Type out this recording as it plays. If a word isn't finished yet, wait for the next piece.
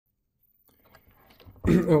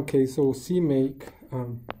Okay, so CMake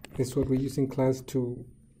is what we use in class to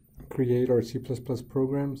create our C++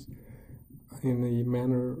 programs in a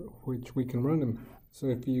manner which we can run them. So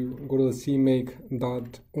if you go to the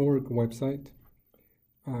CMake.org website,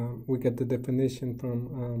 we get the definition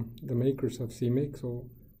from the makers of CMake. So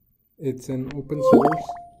it's an open source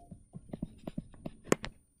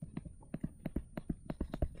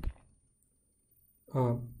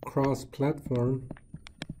cross-platform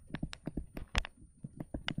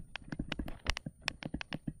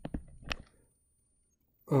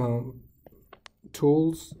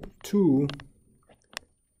tools to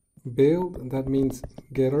build, that means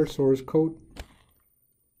get our source code,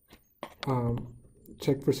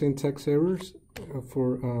 check for syntax errors,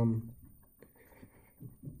 for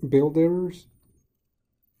build errors,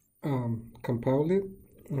 compile it,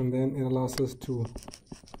 and then it allows us to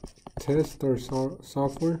test our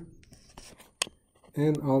software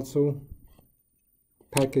and also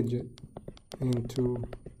package it into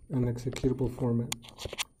an executable format.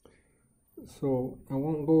 So I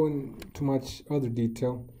won't go into much other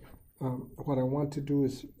detail. What I want to do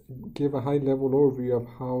is give a high-level overview of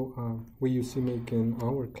how we use CMake in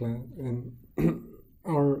our class and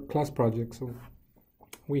our class project. So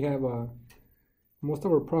we have most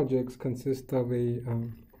of our projects consist of a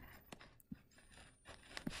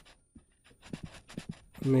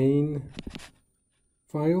main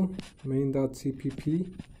file,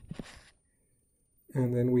 main.cpp,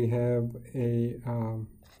 and then we have a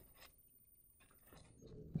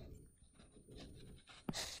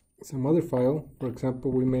some other file. For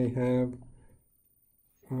example, we may have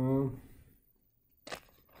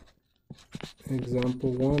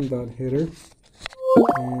example1.header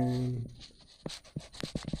and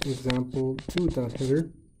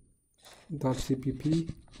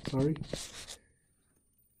example2.header.cpp, sorry.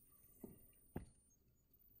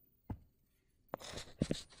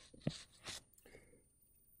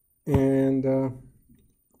 And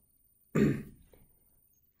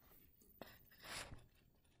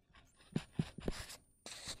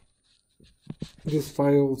these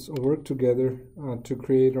files work together to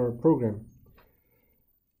create our program.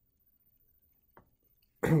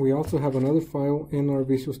 We also have another file in our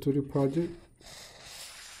Visual Studio project.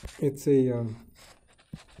 It's a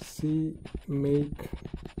CMake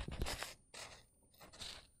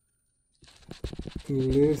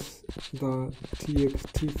list.txt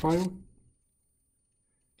file.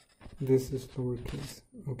 This is lowercase.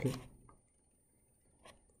 Okay.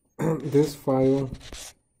 This file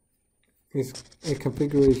is a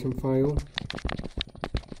configuration file.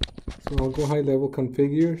 So I'll go high level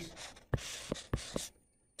configures.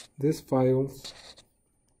 This files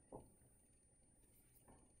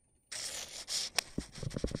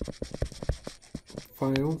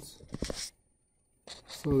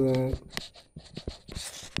so that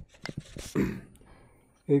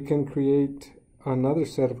it can create another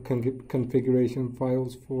set of configuration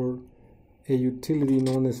files for a utility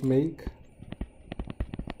known as make.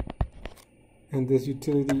 And this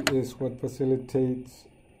utility is what facilitates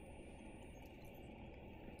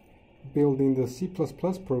building the C++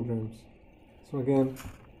 programs. So again,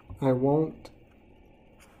 I won't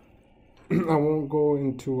go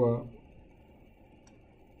into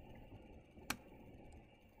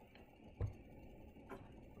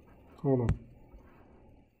hold on.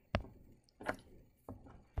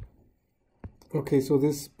 Okay, so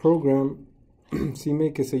this program,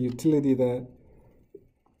 CMake, is a utility that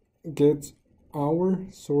gets our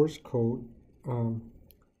source code,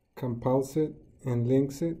 compiles it, and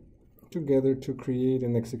links it together to create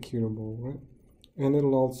an executable, right? And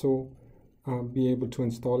it'll also be able to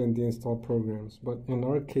install in the install programs. But in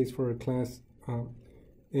our case, for a class,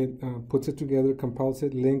 it puts it together, compiles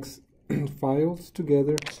it, links files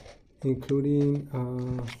together, including,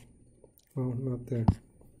 well, not there,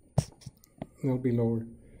 it'll be lower,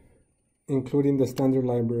 including the standard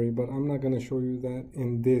library, but I'm not going to show you that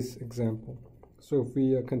in this example. So if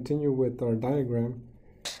we continue with our diagram,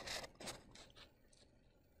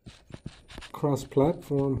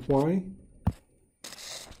 cross-platform, why?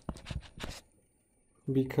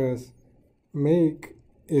 Because Make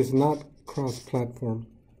is not cross-platform.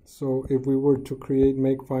 So if we were to create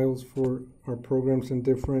Make files for our programs in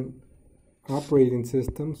different operating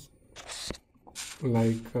systems,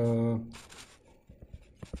 like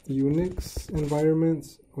Unix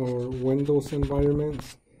environments or Windows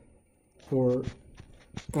environments or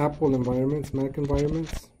Apple environments, Mac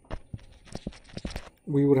environments,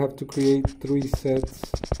 we would have to create 3 sets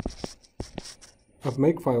of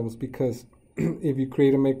make files, because if you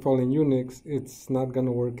create a make file in Unix, it's not going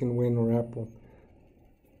to work in Win or Apple.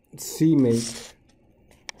 CMake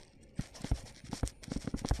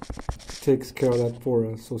takes care of that for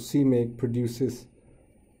us. So CMake produces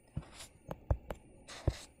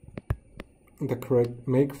the correct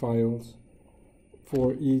make files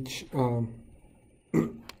for each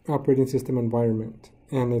operating system environment,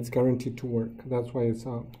 and it's guaranteed to work. That's why it's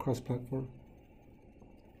cross-platform.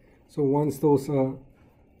 So once those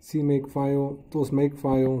those make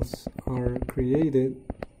files are created,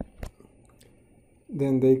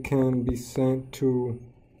 then they can be sent to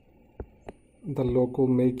the local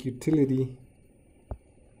make utility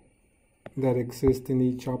that exists in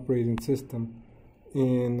each operating system.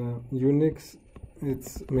 In Unix,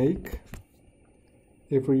 it's make.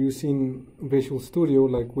 If we're using Visual Studio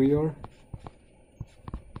like we are,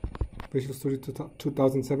 Visual Studio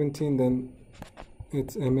 2017, then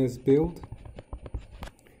it's MS Build.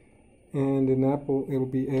 And in Apple, it'll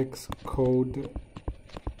be Xcode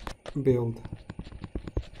Build.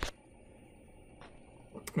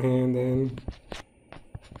 And then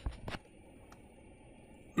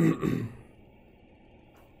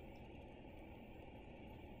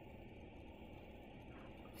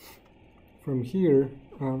from here,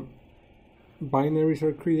 binaries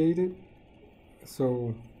are created.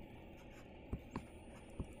 So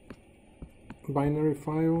binary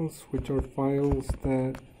files, which are files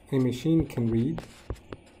that a machine can read.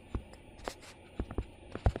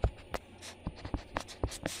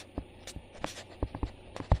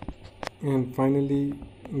 And finally,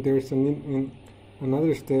 there's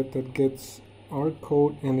another step that gets our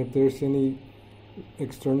code, and if there's any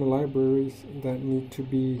external libraries that need to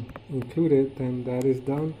be included, then that is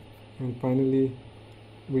done. And finally,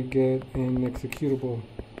 we get an executable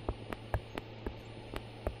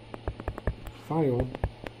file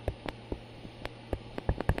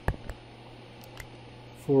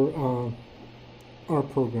for our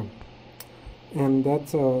program. And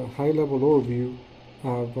that's a high-level overview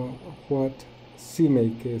of what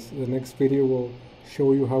CMake is. The next video will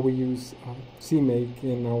show you how we use CMake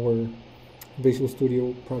in our Visual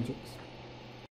Studio projects.